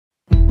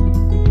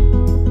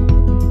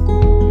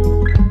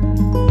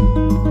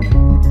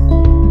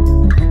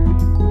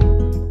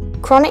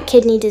Chronic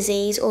kidney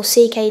disease, or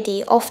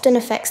CKD, often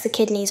affects the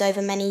kidneys over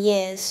many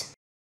years.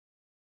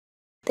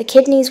 The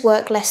kidneys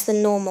work less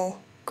than normal,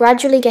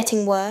 gradually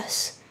getting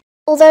worse,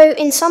 although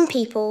in some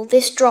people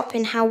this drop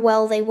in how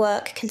well they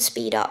work can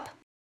speed up.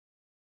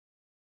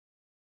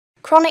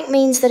 Chronic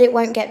means that it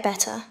won't get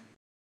better.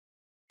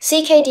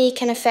 CKD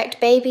can affect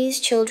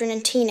babies, children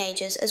and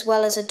teenagers as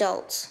well as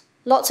adults.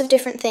 Lots of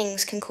different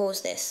things can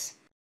cause this.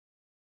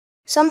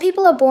 Some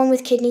people are born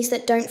with kidneys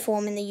that don't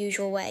form in the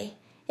usual way.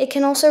 It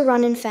can also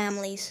run in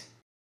families.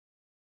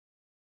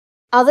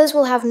 Others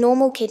will have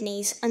normal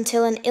kidneys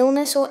until an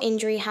illness or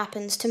injury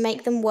happens to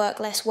make them work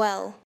less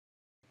well.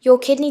 Your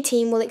kidney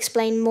team will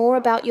explain more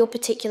about your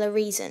particular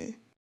reason.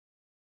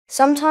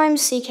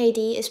 Sometimes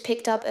CKD is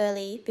picked up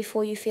early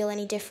before you feel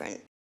any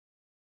different.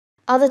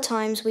 Other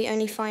times we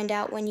only find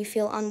out when you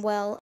feel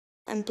unwell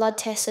and blood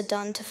tests are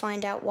done to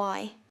find out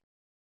why.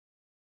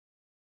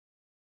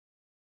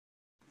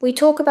 We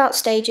talk about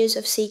stages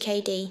of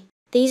CKD.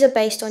 These are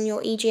based on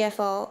your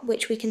eGFR,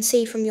 which we can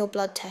see from your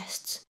blood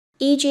tests.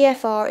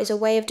 eGFR is a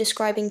way of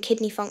describing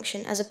kidney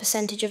function as a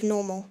percentage of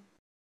normal.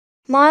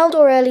 Mild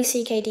or early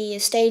CKD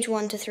is stage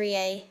 1 to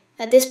 3A.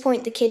 At this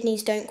point, the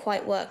kidneys don't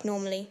quite work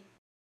normally.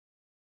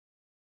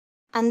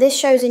 And this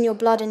shows in your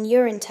blood and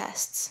urine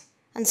tests,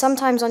 and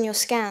sometimes on your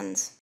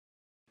scans.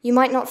 You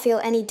might not feel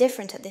any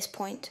different at this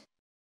point.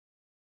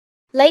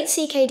 Late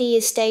CKD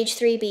is stage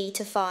 3B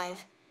to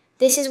 5.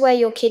 This is where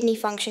your kidney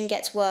function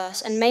gets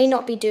worse and may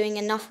not be doing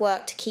enough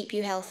work to keep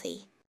you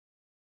healthy.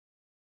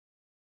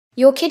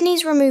 Your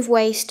kidneys remove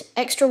waste,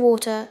 extra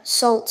water,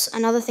 salts,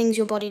 and other things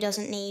your body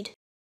doesn't need.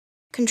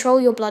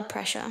 Control your blood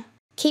pressure.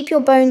 Keep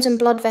your bones and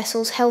blood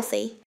vessels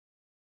healthy.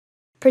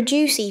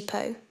 Produce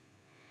EPO,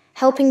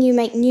 helping you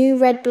make new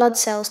red blood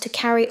cells to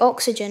carry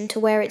oxygen to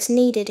where it's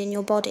needed in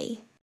your body.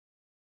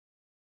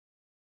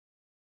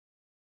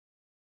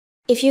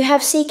 If you have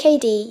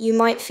CKD, you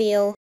might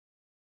feel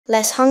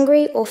less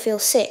hungry or feel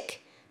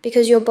sick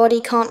because your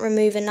body can't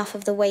remove enough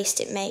of the waste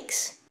it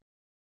makes.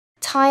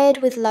 Tired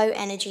with low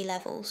energy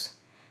levels.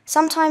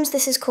 Sometimes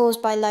this is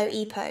caused by low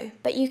EPO,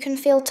 but you can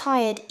feel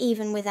tired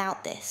even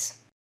without this.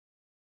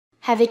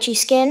 Have itchy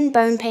skin,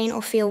 bone pain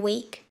or feel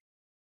weak?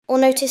 Or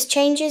notice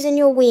changes in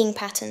your weeing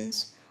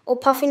patterns, or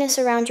puffiness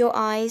around your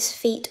eyes,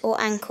 feet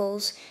or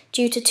ankles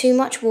due to too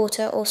much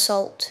water or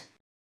salt.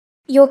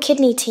 Your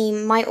kidney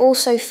team might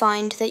also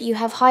find that you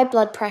have high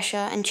blood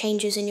pressure and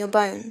changes in your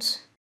bones.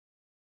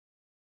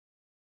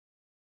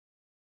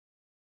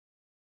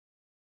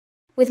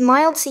 With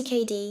mild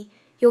CKD,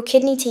 your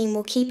kidney team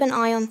will keep an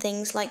eye on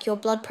things like your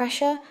blood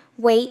pressure,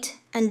 weight,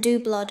 and do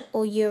blood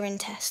or urine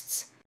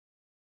tests.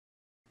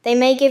 They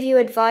may give you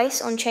advice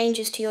on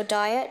changes to your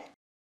diet,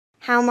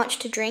 how much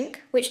to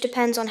drink, which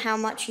depends on how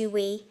much you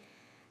wee,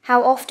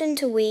 how often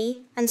to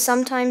wee, and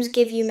sometimes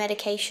give you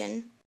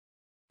medication.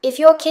 If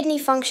your kidney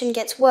function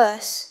gets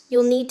worse,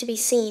 you'll need to be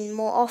seen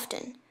more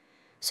often,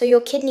 so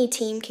your kidney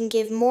team can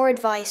give more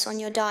advice on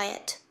your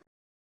diet.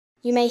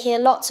 You may hear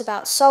lots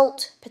about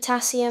salt,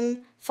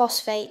 potassium,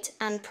 phosphate,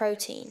 and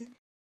protein.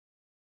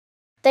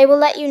 They will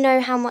let you know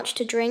how much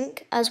to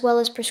drink, as well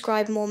as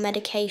prescribe more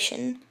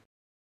medication.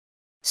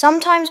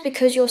 Sometimes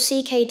because your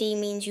CKD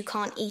means you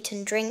can't eat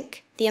and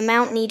drink the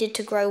amount needed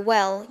to grow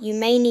well, you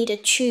may need a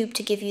tube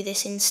to give you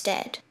this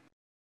instead.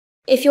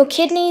 If your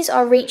kidneys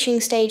are reaching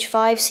stage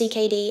 5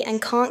 CKD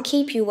and can't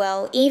keep you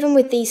well, even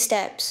with these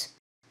steps,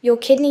 your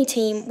kidney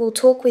team will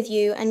talk with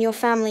you and your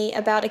family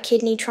about a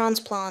kidney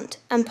transplant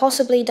and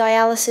possibly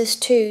dialysis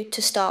too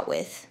to start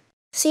with.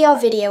 See our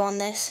video on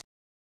this.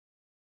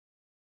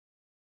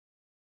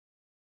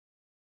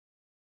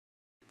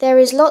 There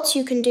is lots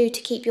you can do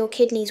to keep your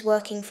kidneys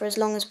working for as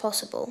long as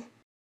possible.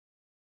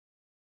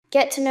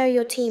 Get to know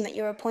your team at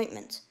your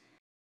appointments.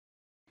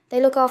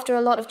 They look after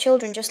a lot of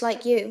children just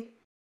like you.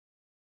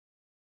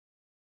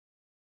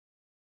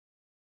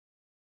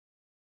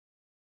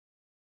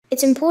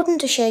 It's important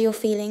to share your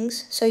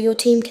feelings so your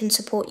team can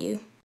support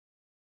you.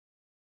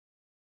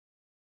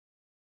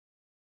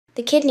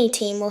 The kidney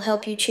team will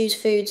help you choose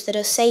foods that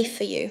are safe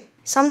for you.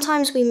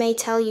 Sometimes we may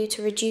tell you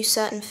to reduce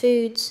certain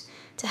foods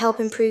to help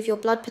improve your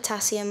blood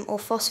potassium or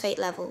phosphate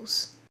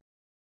levels.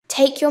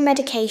 Take your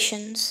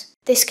medications.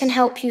 This can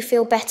help you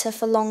feel better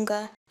for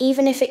longer,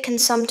 even if it can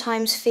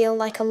sometimes feel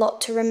like a lot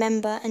to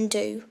remember and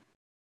do.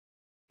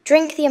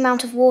 Drink the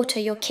amount of water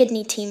your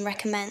kidney team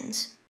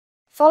recommends.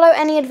 Follow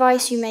any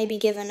advice you may be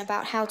given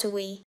about how to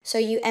wee, so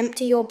you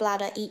empty your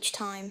bladder each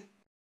time.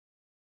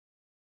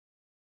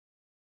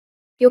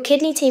 Your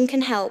kidney team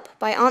can help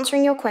by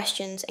answering your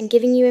questions and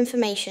giving you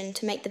information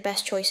to make the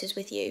best choices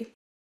with you.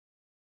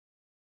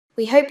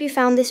 We hope you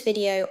found this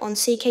video on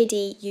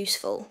CKD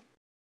useful.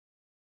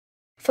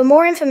 For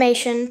more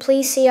information,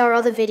 please see our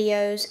other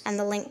videos and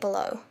the link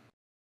below.